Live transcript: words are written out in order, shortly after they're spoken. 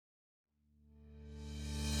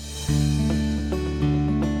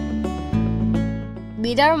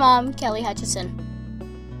Meet our mom, Kelly Hutchison.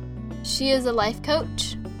 She is a life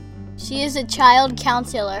coach. She is a child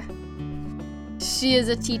counselor. She is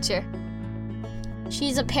a teacher.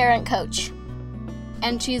 She's a parent coach.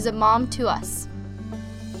 And she's a mom to us.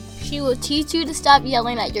 She will teach you to stop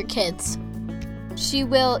yelling at your kids. She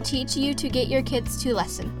will teach you to get your kids to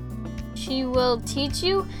listen. She will teach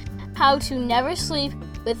you how to never sleep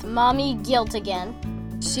with mommy guilt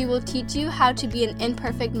again. She will teach you how to be an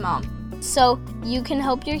imperfect mom, so you can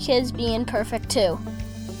help your kids be imperfect too.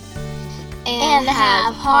 And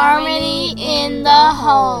have harmony in the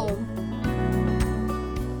home.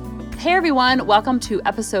 Hey everyone, welcome to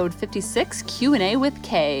episode 56, Q&A with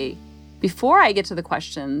Kay. Before I get to the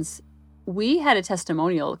questions, we had a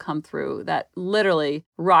testimonial come through that literally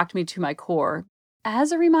rocked me to my core.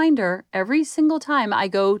 As a reminder, every single time I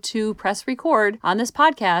go to press record on this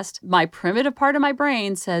podcast, my primitive part of my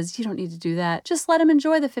brain says, you don't need to do that. Just let them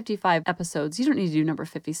enjoy the 55 episodes. You don't need to do number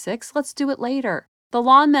 56. Let's do it later. The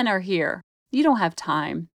lawn men are here. You don't have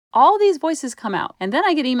time. All these voices come out. And then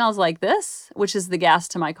I get emails like this, which is the gas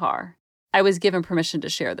to my car. I was given permission to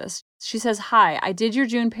share this. She says, hi, I did your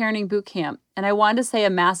June parenting boot camp, and I wanted to say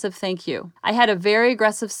a massive thank you. I had a very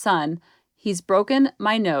aggressive son. He's broken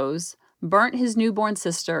my nose, burnt his newborn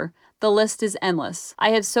sister. The list is endless.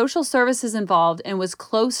 I had social services involved and was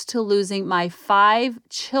close to losing my 5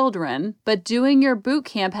 children, but doing your boot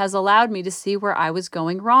camp has allowed me to see where I was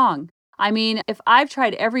going wrong. I mean, if I've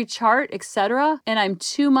tried every chart, etc., and I'm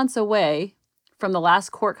 2 months away from the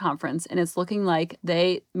last court conference, and it's looking like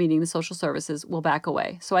they, meaning the social services, will back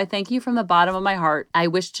away. So I thank you from the bottom of my heart. I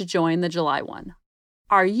wish to join the July one.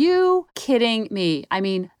 Are you kidding me? I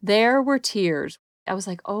mean, there were tears. I was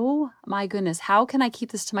like, oh my goodness, how can I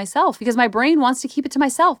keep this to myself? Because my brain wants to keep it to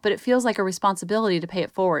myself, but it feels like a responsibility to pay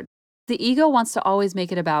it forward. The ego wants to always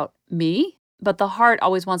make it about me, but the heart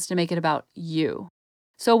always wants to make it about you.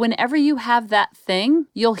 So whenever you have that thing,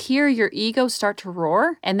 you'll hear your ego start to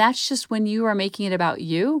roar, and that's just when you are making it about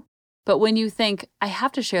you. But when you think, I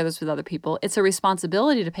have to share this with other people, it's a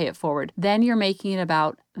responsibility to pay it forward, then you're making it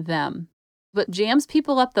about them. What jams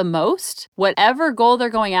people up the most, whatever goal they're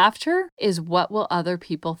going after, is what will other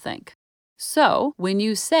people think. So when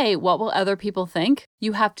you say, what will other people think,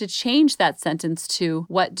 you have to change that sentence to,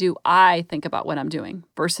 what do I think about what I'm doing,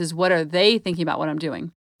 versus what are they thinking about what I'm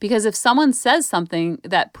doing? Because if someone says something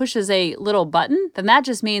that pushes a little button, then that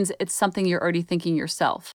just means it's something you're already thinking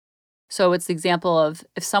yourself. So it's the example of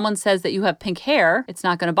if someone says that you have pink hair, it's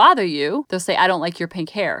not going to bother you. They'll say, I don't like your pink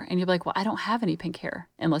hair. And you're like, well, I don't have any pink hair,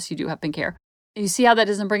 unless you do have pink hair. You see how that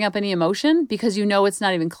doesn't bring up any emotion? Because you know it's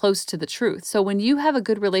not even close to the truth. So when you have a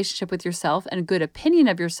good relationship with yourself and a good opinion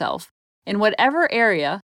of yourself in whatever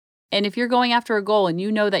area, and if you're going after a goal and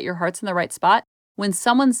you know that your heart's in the right spot, when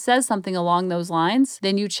someone says something along those lines,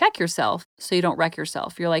 then you check yourself so you don't wreck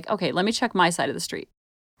yourself. You're like, okay, let me check my side of the street.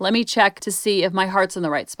 Let me check to see if my heart's in the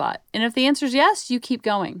right spot. And if the answer is yes, you keep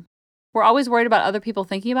going. We're always worried about other people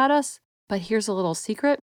thinking about us, but here's a little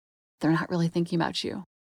secret. They're not really thinking about you.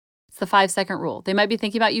 It's the 5-second rule. They might be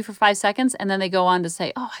thinking about you for 5 seconds, and then they go on to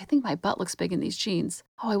say, oh, I think my butt looks big in these jeans.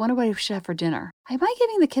 Oh, I wonder what we should have for dinner. Am I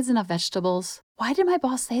giving the kids enough vegetables? Why did my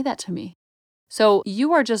boss say that to me? So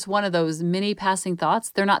you are just one of those mini passing thoughts.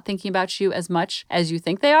 They're not thinking about you as much as you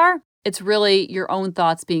think they are. It's really your own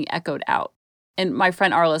thoughts being echoed out. And my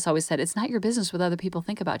friend Arliss always said, it's not your business what other people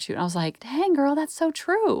think about you. And I was like, dang, girl, that's so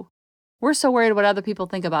true. We're so worried what other people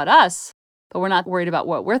think about us, but we're not worried about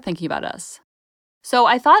what we're thinking about us. So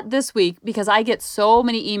I thought this week, because I get so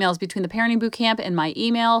many emails between the Parenting Bootcamp and my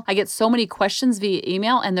email, I get so many questions via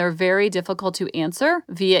email, and they're very difficult to answer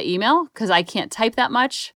via email because I can't type that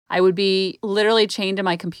much. I would be literally chained to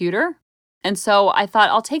my computer. And so I thought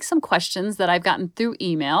I'll take some questions that I've gotten through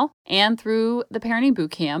email and through the Parenting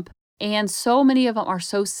Bootcamp. And so many of them are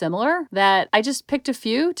so similar that I just picked a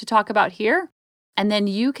few to talk about here. And then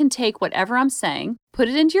you can take whatever I'm saying, put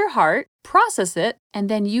it into your heart, process it, and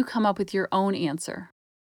then you come up with your own answer.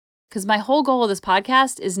 Because my whole goal of this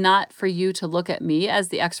podcast is not for you to look at me as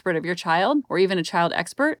the expert of your child or even a child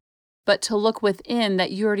expert, but to look within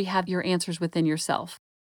that you already have your answers within yourself.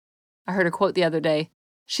 I heard a quote the other day.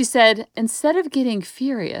 She said, instead of getting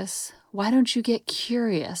furious, why don't you get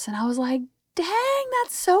curious? And I was like, dang,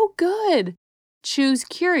 that's so good. Choose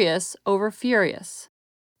curious over furious.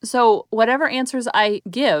 So whatever answers I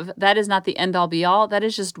give, that is not the end all be all. That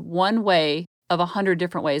is just one way of 100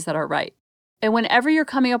 different ways that are right. And whenever you're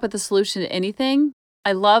coming up with a solution to anything,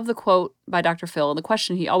 I love the quote by Dr. Phil and the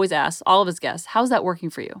question he always asks all of his guests, how's that working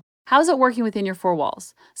for you? How's it working within your 4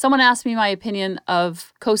 walls? Someone asked me my opinion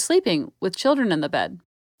of co-sleeping with children in the bed.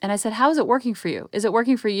 And I said, how is it working for you? Is it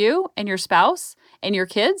working for you and your spouse and your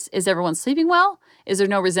kids? Is everyone sleeping well? Is there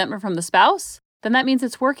no resentment from the spouse? Then that means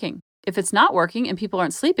it's working. If it's not working and people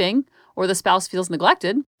aren't sleeping or the spouse feels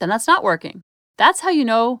neglected, then that's not working. That's how you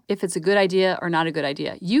know if it's a good idea or not a good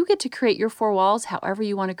idea. You get to create your four walls however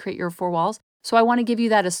you want to create your four walls. So I want to give you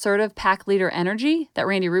that assertive pack leader energy that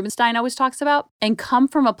Randy Rubenstein always talks about and come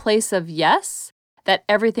from a place of yes, that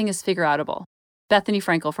everything is figure outable. Bethany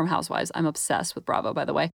Frankel from Housewives. I'm obsessed with Bravo, by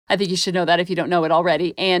the way. I think you should know that if you don't know it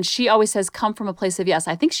already. And she always says, come from a place of yes.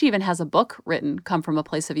 I think she even has a book written, Come from a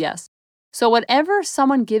Place of Yes. So whatever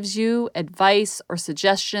someone gives you advice or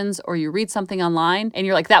suggestions, or you read something online and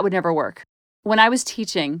you're like, that would never work. When I was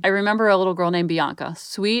teaching, I remember a little girl named Bianca,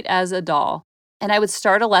 sweet as a doll. And I would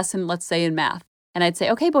start a lesson, let's say in math. And I'd say,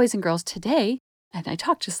 okay, boys and girls, today, and I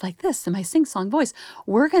talk just like this in my sing-song voice,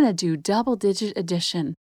 we're going to do double-digit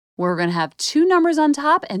addition. We're going to have 2 numbers on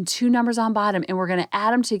top and 2 numbers on bottom, and we're going to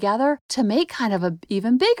add them together to make kind of an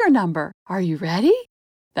even bigger number. Are you ready?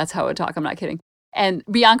 That's how I would talk. I'm not kidding. And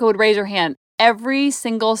Bianca would raise her hand every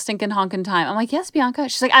single stinking honking time. I'm like, yes, Bianca.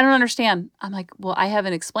 She's like, I don't understand. I'm like, well, I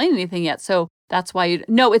haven't explained anything yet. So that's why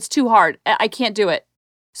no, it's too hard. I can't do it.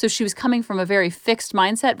 So she was coming from a very fixed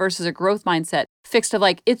mindset versus a growth mindset. Fixed of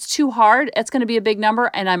like, it's too hard. It's going to be a big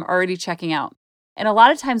number and I'm already checking out. And a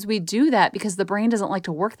lot of times we do that because the brain doesn't like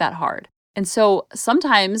to work that hard. And so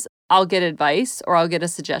sometimes I'll get advice or I'll get a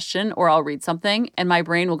suggestion or I'll read something and my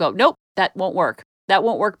brain will go, nope, that won't work. That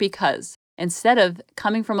won't work because instead of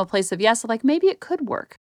coming from a place of yes, like maybe it could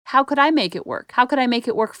work. How could I make it work? How could I make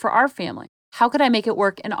it work for our family? How could I make it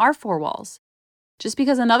work in our 4 walls? Just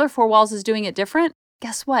because another 4 walls is doing it different,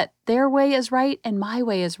 guess what? Their way is right and my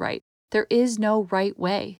way is right. There is no right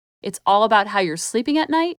way. It's all about how you're sleeping at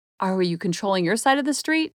night. Are you controlling your side of the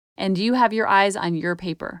street? And do you have your eyes on your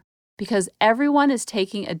paper? Because everyone is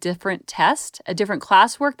taking a different test, a different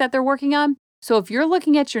classwork that they're working on. So if you're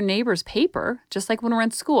looking at your neighbor's paper, just like when we're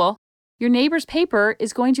in school, your neighbor's paper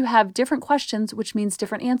is going to have different questions, which means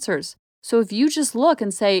different answers. So if you just look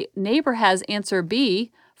and say, neighbor has answer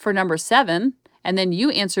B for number 7, and then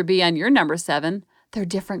you answer B on your number 7, they're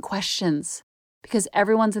different questions because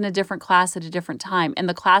everyone's in a different class at a different time, and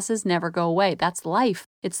the classes never go away. That's life.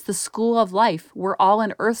 It's the school of life. We're all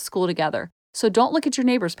in Earth School together. So don't look at your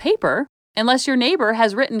neighbor's paper unless your neighbor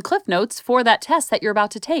has written cliff notes for that test that you're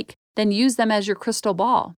about to take. Then use them as your crystal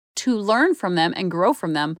ball to learn from them and grow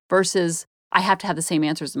from them versus I have to have the same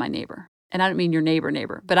answers as my neighbor. And I don't mean your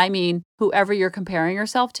neighbor, but I mean whoever you're comparing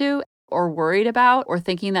yourself to or worried about or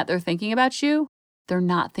thinking that they're thinking about you, they're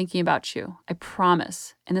not thinking about you. I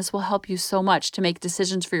promise. And this will help you so much to make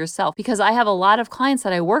decisions for yourself because I have a lot of clients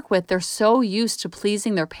that I work with. They're so used to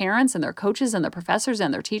pleasing their parents and their coaches and their professors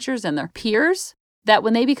and their teachers and their peers that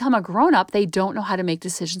when they become a grown-up, they don't know how to make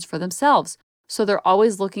decisions for themselves. So they're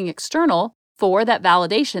always looking external for that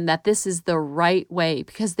validation that this is the right way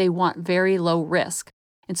because they want very low risk.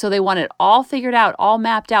 And so they want it all figured out, all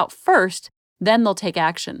mapped out first, then they'll take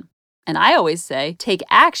action. And I always say, take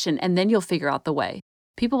action and then you'll figure out the way.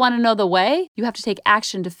 People want to know the way, you have to take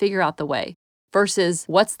action to figure out the way versus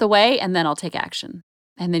what's the way and then I'll take action.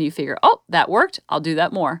 And then you figure, oh, that worked, I'll do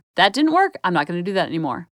that more. That didn't work, I'm not going to do that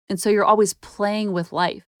anymore. And so you're always playing with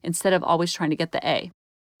life instead of always trying to get the A.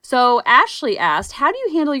 So Ashley asked, how do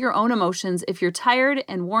you handle your own emotions if you're tired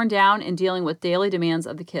and worn down and dealing with daily demands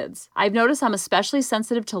of the kids? I've noticed I'm especially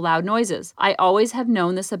sensitive to loud noises. I always have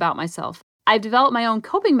known this about myself. I've developed my own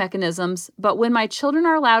coping mechanisms, but when my children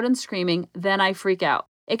are loud and screaming, then I freak out.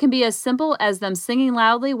 It can be as simple as them singing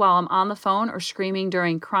loudly while I'm on the phone or screaming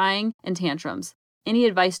during crying and tantrums. Any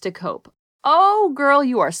advice to cope? Oh, girl,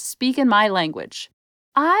 you are speaking my language.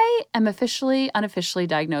 I am unofficially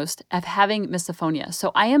diagnosed of having misophonia.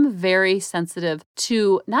 So I am very sensitive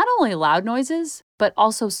to not only loud noises, but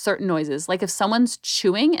also certain noises. Like if someone's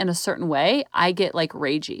chewing in a certain way, I get like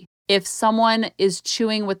ragey. If someone is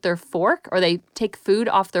chewing with their fork or they take food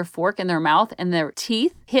off their fork in their mouth and their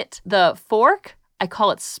teeth hit the fork, I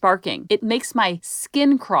call it sparking. It makes my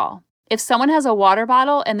skin crawl. If someone has a water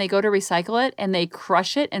bottle and they go to recycle it and they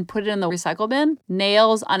crush it and put it in the recycle bin,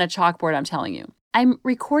 nails on a chalkboard, I'm telling you. I'm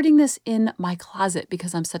recording this in my closet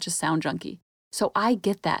because I'm such a sound junkie. So I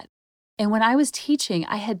get that. And when I was teaching,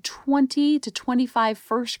 I had 20 to 25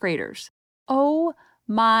 first graders. Oh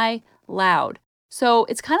my loud. So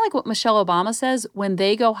it's kind of like what Michelle Obama says, when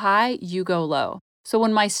they go high, you go low. So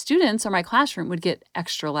when my students or my classroom would get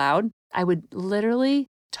extra loud, I would literally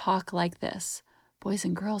talk like this. Boys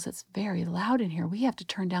and girls, it's very loud in here. We have to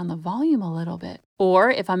turn down the volume a little bit.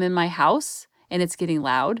 Or if I'm in my house and it's getting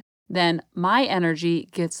loud, then my energy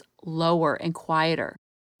gets lower and quieter.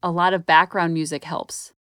 A lot of background music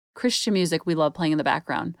helps. Christian music we love playing in the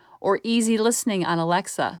background, or easy listening on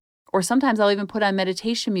Alexa, Or sometimes I'll even put on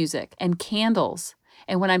meditation music and candles.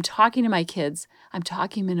 And when I'm talking to my kids, I'm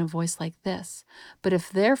talking in a voice like this. But if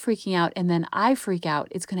they're freaking out and then I freak out,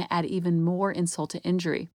 it's going to add even more insult to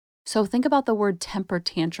injury. So think about the word temper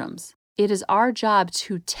tantrums. It is our job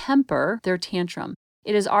to temper their tantrum.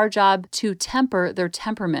 It is our job to temper their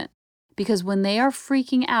temperament. Because when they are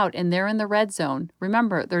freaking out and they're in the red zone,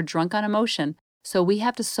 remember, they're drunk on emotion. So we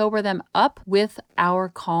have to sober them up with our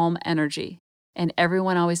calm energy. And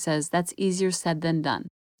everyone always says that's easier said than done.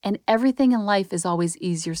 And everything in life is always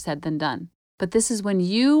easier said than done. But this is when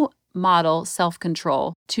you model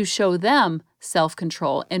self-control to show them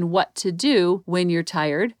self-control and what to do when you're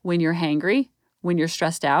tired, when you're hangry, when you're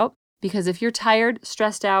stressed out. Because if you're tired,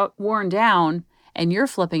 stressed out, worn down, and you're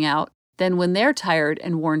flipping out, then when they're tired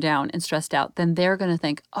and worn down and stressed out, then they're going to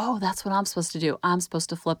think, oh, that's what I'm supposed to do. I'm supposed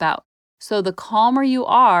to flip out. So the calmer you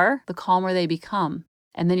are, the calmer they become.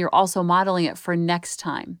 And then you're also modeling it for next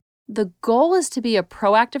time. The goal is to be a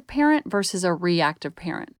proactive parent versus a reactive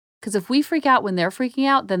parent. Because if we freak out when they're freaking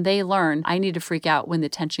out, then they learn, I need to freak out when the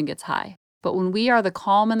tension gets high. But when we are the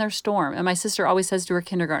calm in their storm, and my sister always says to her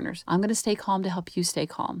kindergartners, I'm going to stay calm to help you stay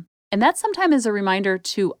calm. And that sometimes is a reminder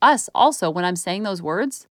to us also when I'm saying those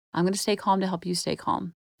words, I'm going to stay calm to help you stay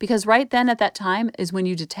calm. Because right then at that time is when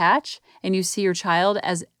you detach and you see your child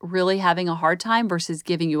as really having a hard time versus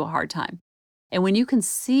giving you a hard time. And when you can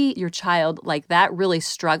see your child like that really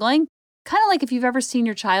struggling, kind of like if you've ever seen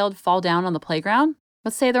your child fall down on the playground.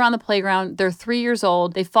 Let's say they're on the playground, they're 3 years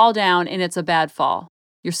old, they fall down and it's a bad fall.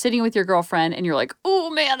 You're sitting with your girlfriend and you're like, oh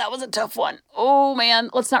man, that was a tough one. Oh man,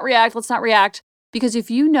 let's not react. Because if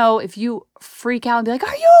you freak out and be like,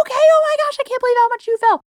 are you okay? Oh my gosh, I can't believe how much you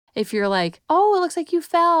fell. If you're like, oh, it looks like you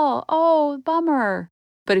fell. Oh, bummer.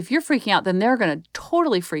 But if you're freaking out, then they're going to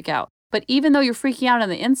totally freak out. But even though you're freaking out on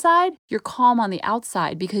the inside, you're calm on the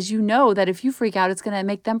outside because you know that if you freak out, it's going to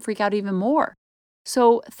make them freak out even more.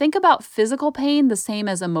 So think about physical pain the same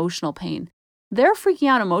as emotional pain. They're freaking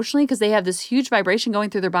out emotionally because they have this huge vibration going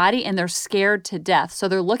through their body and they're scared to death. So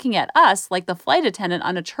they're looking at us like the flight attendant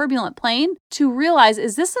on a turbulent plane to realize,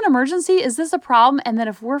 is this an emergency? Is this a problem? And then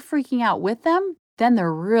if we're freaking out with them, then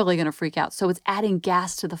they're really going to freak out. So it's adding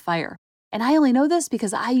gas to the fire. And I only know this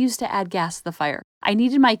because I used to add gas to the fire. I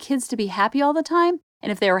needed my kids to be happy all the time.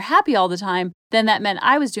 And if they were happy all the time, then that meant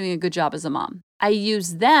I was doing a good job as a mom. I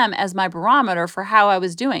used them as my barometer for how I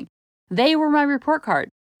was doing. They were my report card.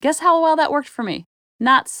 Guess how well that worked for me?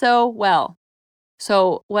 Not so well.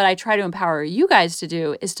 So what I try to empower you guys to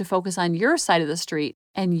do is to focus on your side of the street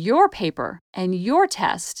and your paper and your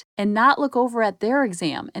test and not look over at their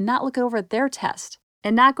exam and not look over at their test.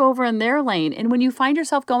 And not go over in their lane. And when you find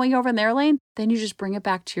yourself going over in their lane, then you just bring it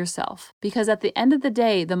back to yourself. Because at the end of the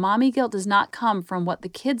day, the mommy guilt does not come from what the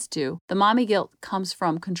kids do. The mommy guilt comes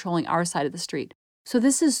from controlling our side of the street. So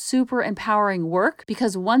this is super empowering work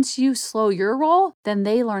because once you slow your roll, then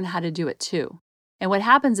they learn how to do it too. And what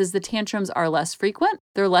happens is the tantrums are less frequent,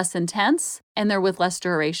 they're less intense, and they're with less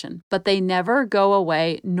duration. But they never go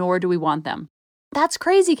away, nor do we want them. That's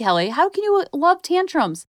crazy, Kelly. How can you love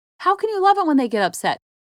tantrums? How can you love it when they get upset?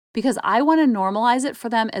 Because I want to normalize it for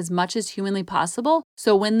them as much as humanly possible.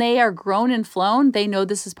 So when they are grown and flown, they know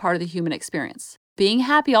this is part of the human experience. Being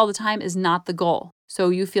happy all the time is not the goal. So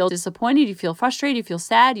you feel disappointed, you feel frustrated, you feel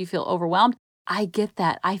sad, you feel overwhelmed. I get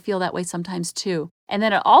that. I feel that way sometimes too. And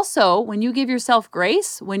then also, when you give yourself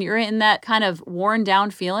grace, when you're in that kind of worn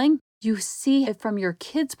down feeling, you see it from your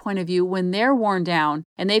kids' point of view when they're worn down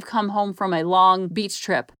and they've come home from a long beach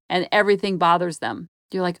trip and everything bothers them.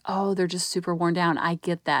 You're like, oh, they're just super worn down. I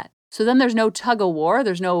get that. So then there's no tug of war.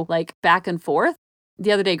 There's no like back and forth.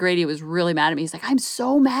 The other day, Grady was really mad at me. He's like, I'm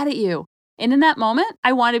so mad at you. And in that moment,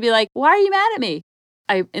 I want to be like, why are you mad at me?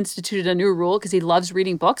 I instituted a new rule because he loves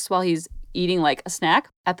reading books while he's eating like a snack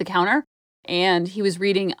at the counter. And he was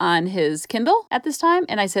reading on his Kindle at this time.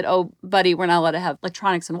 And I said, oh, buddy, we're not allowed to have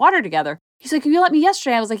electronics and water together. He's like, you let me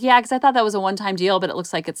yesterday. I was like, yeah, because I thought that was a one-time deal, but it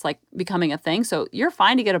looks like it's like becoming a thing. So you're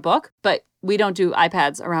fine to get a book, but we don't do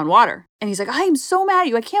iPads around water. And he's like, I am so mad at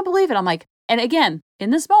you. I can't believe it. I'm like, and again, in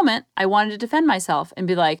this moment, I wanted to defend myself and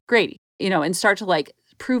be like, Grady, and start to like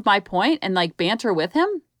prove my point and like banter with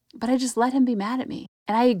him. But I just let him be mad at me.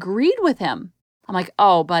 And I agreed with him. I'm like,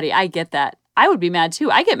 oh, buddy, I get that. I would be mad too.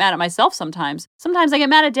 I get mad at myself sometimes. Sometimes I get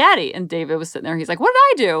mad at Daddy. And David was sitting there. He's like, what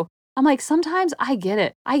did I do? I'm like, sometimes I get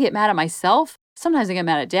it. I get mad at myself. Sometimes I get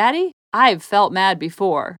mad at Daddy. I've felt mad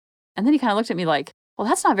before. And then he kind of looked at me like, well,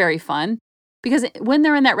 that's not very fun. Because when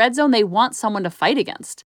they're in that red zone, they want someone to fight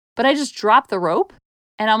against. But I just dropped the rope.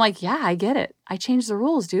 And I'm like, yeah, I get it. I changed the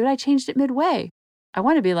rules, dude. I changed it midway. I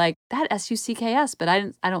want to be like, that SUCKS, but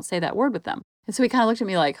I don't say that word with them. And so he kind of looked at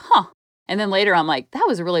me like, huh. And then later I'm like, that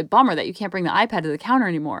was a really bummer that you can't bring the iPad to the counter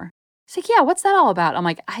anymore. He's like, yeah, what's that all about? I'm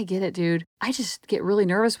like, I get it, dude. I just get really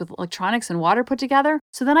nervous with electronics and water put together.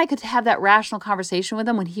 So then I could have that rational conversation with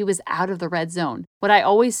him when he was out of the red zone. What I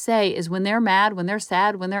always say is when they're mad, when they're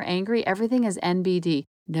sad, when they're angry, everything is NBD.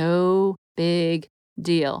 No big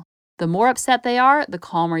deal. The more upset they are, the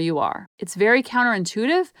calmer you are. It's very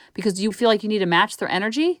counterintuitive because you feel like you need to match their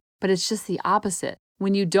energy, but it's just the opposite.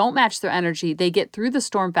 When you don't match their energy, they get through the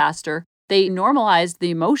storm faster. They normalize the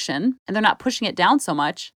emotion and they're not pushing it down so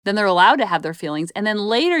much. Then they're allowed to have their feelings. And then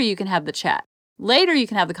later you can have the chat. Later you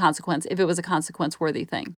can have the consequence if it was a consequence-worthy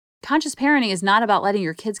thing. Conscious parenting is not about letting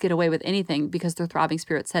your kids get away with anything because their throbbing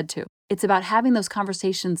spirit said to. It's about having those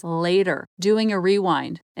conversations later, doing a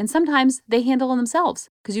rewind. And sometimes they handle them themselves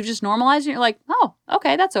because you've just normalized it and you're like, oh,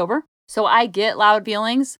 okay, that's over. So I get loud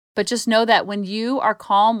feelings, but just know that when you are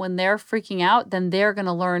calm when they're freaking out, then they're going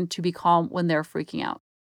to learn to be calm when they're freaking out.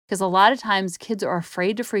 Because a lot of times kids are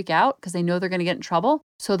afraid to freak out because they know they're going to get in trouble.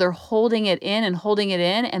 So they're holding it in,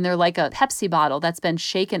 and they're like a Pepsi bottle that's been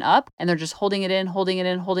shaken up and they're just holding it in,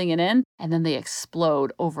 and then they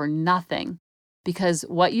explode over nothing. Because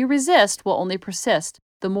what you resist will only persist.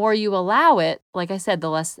 The more you allow it, like I said, the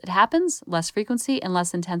less it happens, less frequency and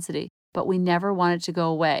less intensity. But we never want it to go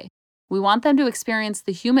away. We want them to experience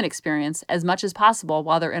the human experience as much as possible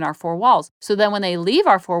while they're in our four walls. So then when they leave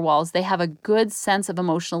our four walls, they have a good sense of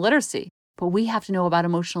emotional literacy. But we have to know about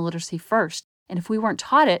emotional literacy first. And if we weren't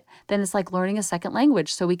taught it, then it's like learning a second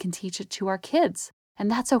language so we can teach it to our kids.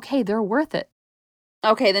 And that's okay. They're worth it.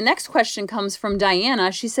 Okay, the next question comes from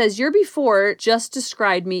Diana. She says, your before just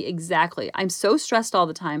described me exactly. I'm so stressed all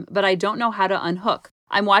the time, but I don't know how to unhook.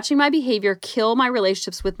 I'm watching my behavior kill my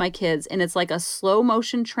relationships with my kids, and it's like a slow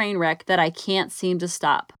motion train wreck that I can't seem to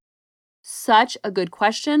stop. Such a good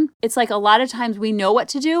question. It's like a lot of times we know what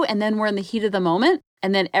to do, and then we're in the heat of the moment,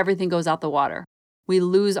 and then everything goes out the water. We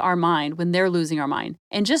lose our mind when they're losing our mind.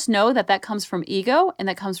 And just know that that comes from ego, and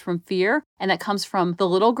that comes from fear, and that comes from the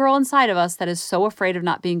little girl inside of us that is so afraid of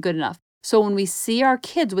not being good enough. So when we see our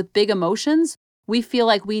kids with big emotions, we feel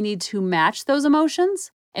like we need to match those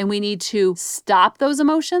emotions. And we need to stop those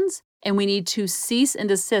emotions, and we need to cease and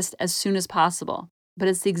desist as soon as possible. But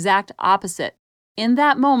it's the exact opposite. In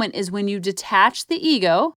that moment is when you detach the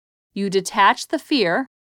ego, you detach the fear,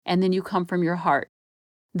 and then you come from your heart.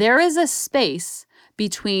 There is a space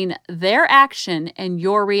between their action and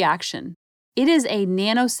your reaction. It is a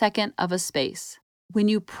nanosecond of a space. When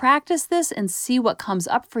you practice this and see what comes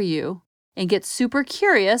up for you and get super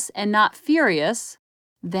curious and not furious,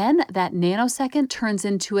 then that nanosecond turns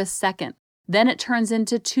into a second. Then it turns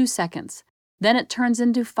into 2 seconds. Then it turns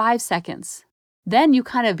into 5 seconds. Then you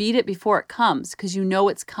kind of beat it before it comes because you know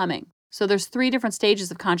it's coming. So there's 3 different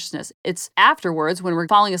stages of consciousness. It's afterwards when we're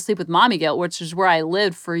falling asleep with mommy guilt, which is where I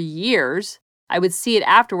lived for years. I would see it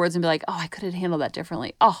afterwards and be like, oh, I could have handled that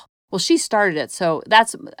differently. Oh, well, she started it. So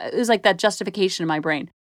it was like that justification in my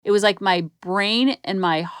brain. It was like my brain and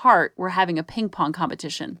my heart were having a ping pong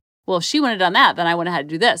competition. Well, if she wouldn't have done that, then I wouldn't have had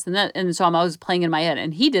to do this. And so I'm always playing in my head.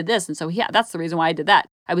 And he did this. And so that's the reason why I did that.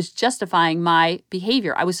 I was justifying my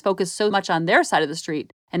behavior. I was focused so much on their side of the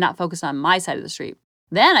street and not focused on my side of the street.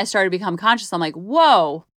 Then I started to become conscious. I'm like,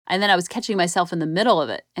 whoa. And then I was catching myself in the middle of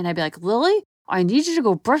it. And I'd be like, Lily, I need you to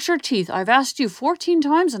go brush your teeth. I've asked you 14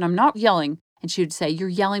 times and I'm not yelling. And she would say, you're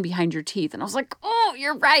yelling behind your teeth. And I was like, oh,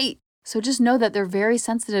 you're right. So just know that they're very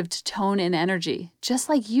sensitive to tone and energy, just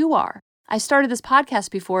like you are. I started this podcast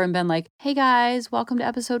before and been like, hey guys, welcome to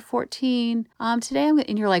episode 14. Today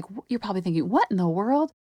and you're like, you're probably thinking, what in the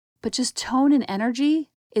world? But just tone and energy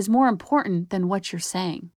is more important than what you're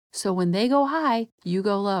saying. So when they go high, you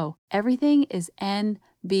go low. Everything is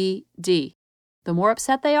NBD. The more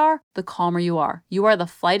upset they are, the calmer you are. You are the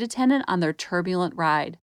flight attendant on their turbulent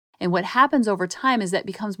ride. And what happens over time is that it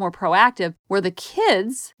becomes more proactive, where the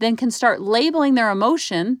kids then can start labeling their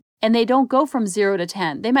emotion. And they don't go from 0 to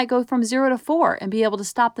 10. They might go from 0 to 4 and be able to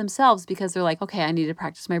stop themselves because they're like, okay, I need to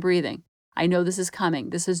practice my breathing. I know this is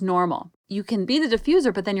coming. This is normal. You can be the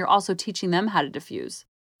diffuser, but then you're also teaching them how to diffuse.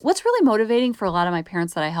 What's really motivating for a lot of my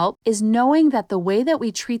parents that I help is knowing that the way that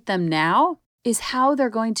we treat them now is how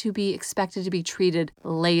they're going to be expected to be treated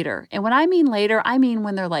later. And when I mean later, I mean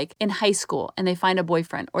when they're like in high school and they find a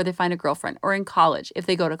boyfriend or they find a girlfriend, or in college if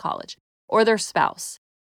they go to college, or their spouse.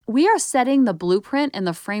 We are setting the blueprint and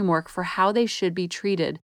the framework for how they should be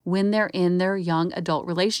treated when they're in their young adult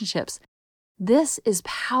relationships. This is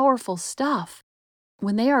powerful stuff.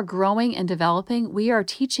 When they are growing and developing, we are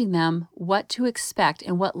teaching them what to expect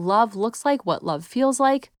and what love looks like, what love feels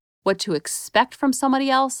like, what to expect from somebody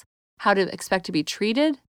else, how to expect to be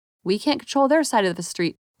treated. We can't control their side of the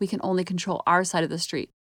street. We can only control our side of the street.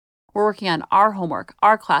 We're working on our homework,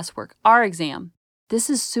 our classwork, our exam. This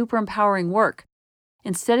is super empowering work.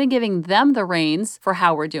 Instead of giving them the reins for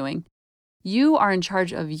how we're doing, you are in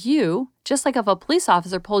charge of you. Just like if a police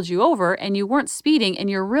officer pulled you over and you weren't speeding and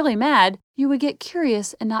you're really mad, you would get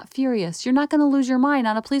curious and not furious. You're not going to lose your mind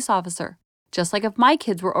on a police officer. Just like if my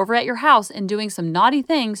kids were over at your house and doing some naughty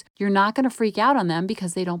things, you're not going to freak out on them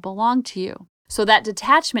because they don't belong to you. So that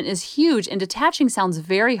detachment is huge, and detaching sounds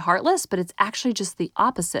very heartless, but it's actually just the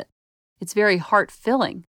opposite. It's very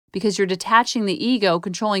heart-filling because you're detaching the ego,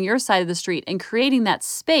 controlling your side of the street, and creating that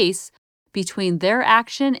space between their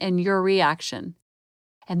action and your reaction.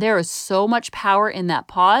 And there is so much power in that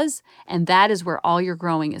pause, and that is where all your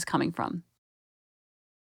growing is coming from.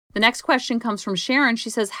 The next question comes from Sharon. She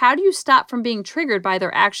says, how do you stop from being triggered by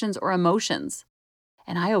their actions or emotions?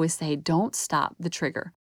 And I always say, don't stop the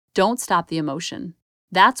trigger. Don't stop the emotion.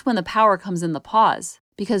 That's when the power comes in the pause,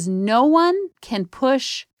 because no one can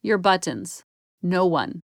push your buttons. No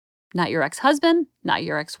one. Not your ex-husband, not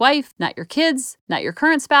your ex-wife, not your kids, not your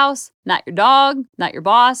current spouse, not your dog, not your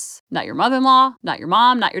boss, not your mother-in-law, not your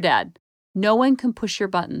mom, not your dad. No one can push your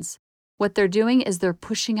buttons. What they're doing is they're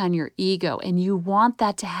pushing on your ego, and you want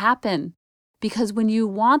that to happen. Because when you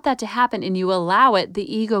want that to happen and you allow it,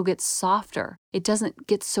 the ego gets softer. It doesn't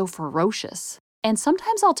get so ferocious. And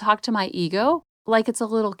sometimes I'll talk to my ego like it's a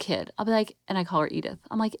little kid. I'll be like, and I call her Edith.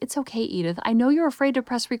 I'm like, it's okay, Edith. I know you're afraid to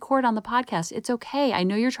press record on the podcast. It's okay. I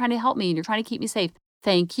know you're trying to help me and you're trying to keep me safe.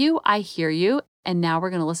 Thank you. I hear you. And now we're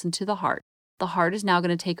going to listen to the heart. The heart is now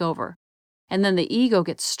going to take over. And then the ego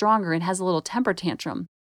gets stronger and has a little temper tantrum.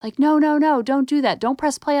 Like, no, don't do that. Don't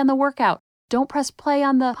press play on the workout. Don't press play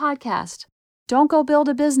on the podcast. Don't go build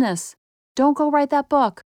a business. Don't go write that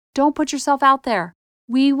book. Don't put yourself out there.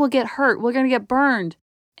 We will get hurt. We're going to get burned.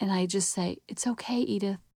 And I just say, it's okay,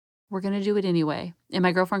 Edith. We're going to do it anyway. And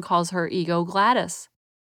my girlfriend calls her ego Gladys.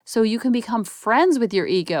 So you can become friends with your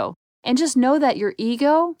ego and just know that your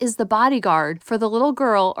ego is the bodyguard for the little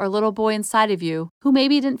girl or little boy inside of you who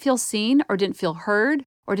maybe didn't feel seen or didn't feel heard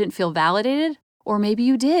or didn't feel validated. Or maybe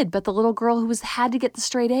you did, but the little girl who had to get the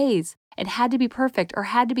straight A's and had to be perfect or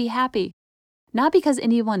had to be happy. Not because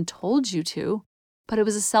anyone told you to, but it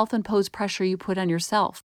was a self-imposed pressure you put on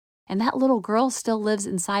yourself. And that little girl still lives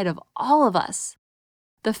inside of all of us.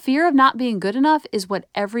 The fear of not being good enough is what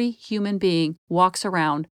every human being walks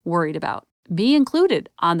around worried about. Me included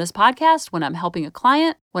on this podcast, when I'm helping a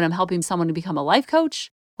client, when I'm helping someone to become a life coach,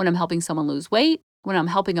 when I'm helping someone lose weight, when I'm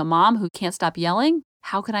helping a mom who can't stop yelling.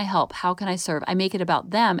 How can I help? How can I serve? I make it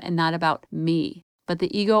about them and not about me. But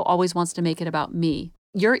the ego always wants to make it about me.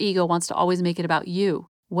 Your ego wants to always make it about you.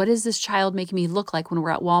 What is this child making me look like when we're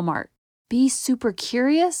at Walmart? Be super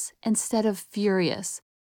curious instead of furious.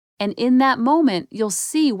 And in that moment, you'll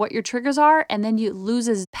see what your triggers are, and then it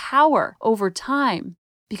loses power over time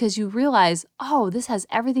because you realize, oh, this has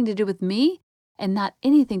everything to do with me and not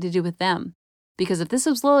anything to do with them. Because if this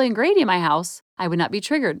was Lily and Grady in my house, I would not be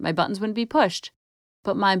triggered. My buttons wouldn't be pushed.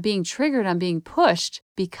 But I'm being triggered, I'm being pushed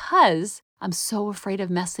because I'm so afraid of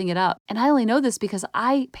messing it up. And I only know this because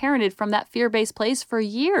I parented from that fear-based place for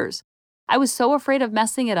years. I was so afraid of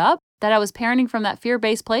messing it up that I was parenting from that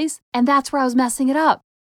fear-based place, and that's where I was messing it up.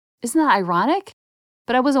 Isn't that ironic?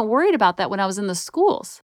 But I wasn't worried about that when I was in the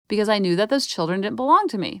schools because I knew that those children didn't belong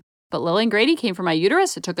to me. But Lily and Grady came from my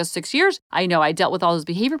uterus. It took us 6 years. I know I dealt with all those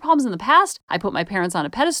behavior problems in the past. I put my parents on a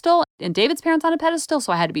pedestal and David's parents on a pedestal,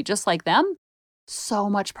 so I had to be just like them. So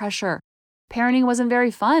much pressure. Parenting wasn't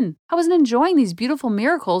very fun. I wasn't enjoying these beautiful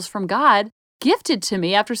miracles from God gifted to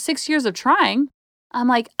me after 6 years of trying. I'm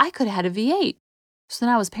like, I could have had a V8. So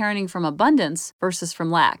then I was parenting from abundance versus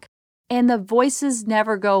from lack. And the voices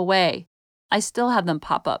never go away. I still have them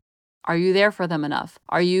pop up. Are you there for them enough?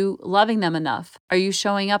 Are you loving them enough? Are you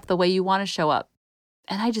showing up the way you want to show up?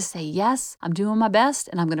 And I just say, yes, I'm doing my best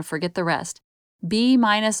and I'm going to forget the rest. B-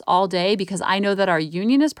 all day because I know that our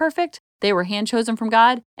union is perfect. They were hand-chosen from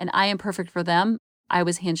God and I am perfect for them. I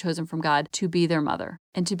was hand-chosen from God to be their mother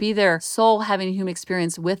and to be their soul having a human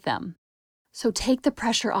experience with them. So take the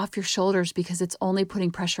pressure off your shoulders because it's only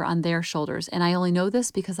putting pressure on their shoulders. And I only know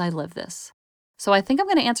this because I live this. So I think I'm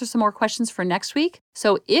going to answer some more questions for next week.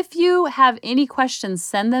 So if you have any questions,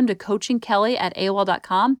 send them to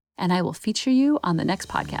coachingkelly@aol.com and I will feature you on the next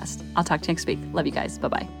podcast. I'll talk to you next week. Love you guys.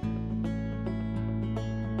 Bye-bye.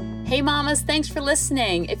 Hey mamas, thanks for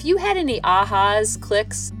listening. If you had any ahas,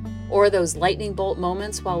 clicks, or those lightning bolt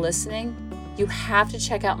moments while listening, you have to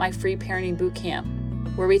check out my free parenting bootcamp,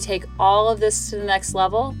 where we take all of this to the next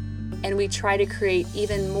level and we try to create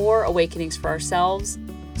even more awakenings for ourselves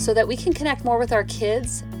so that we can connect more with our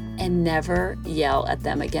kids and never yell at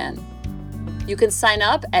them again. You can sign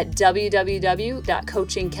up at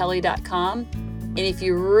www.coachingkelly.com. And if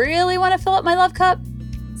you really want to fill up my love cup,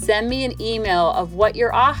 send me an email of what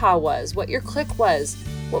your aha was, what your click was,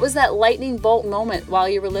 what was that lightning bolt moment while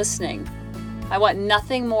you were listening. I want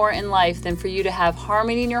nothing more in life than for you to have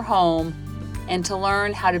harmony in your home and to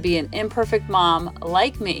learn how to be an imperfect mom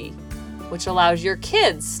like me, which allows your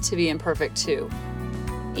kids to be imperfect too,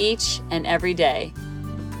 each and every day.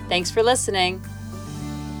 Thanks for listening.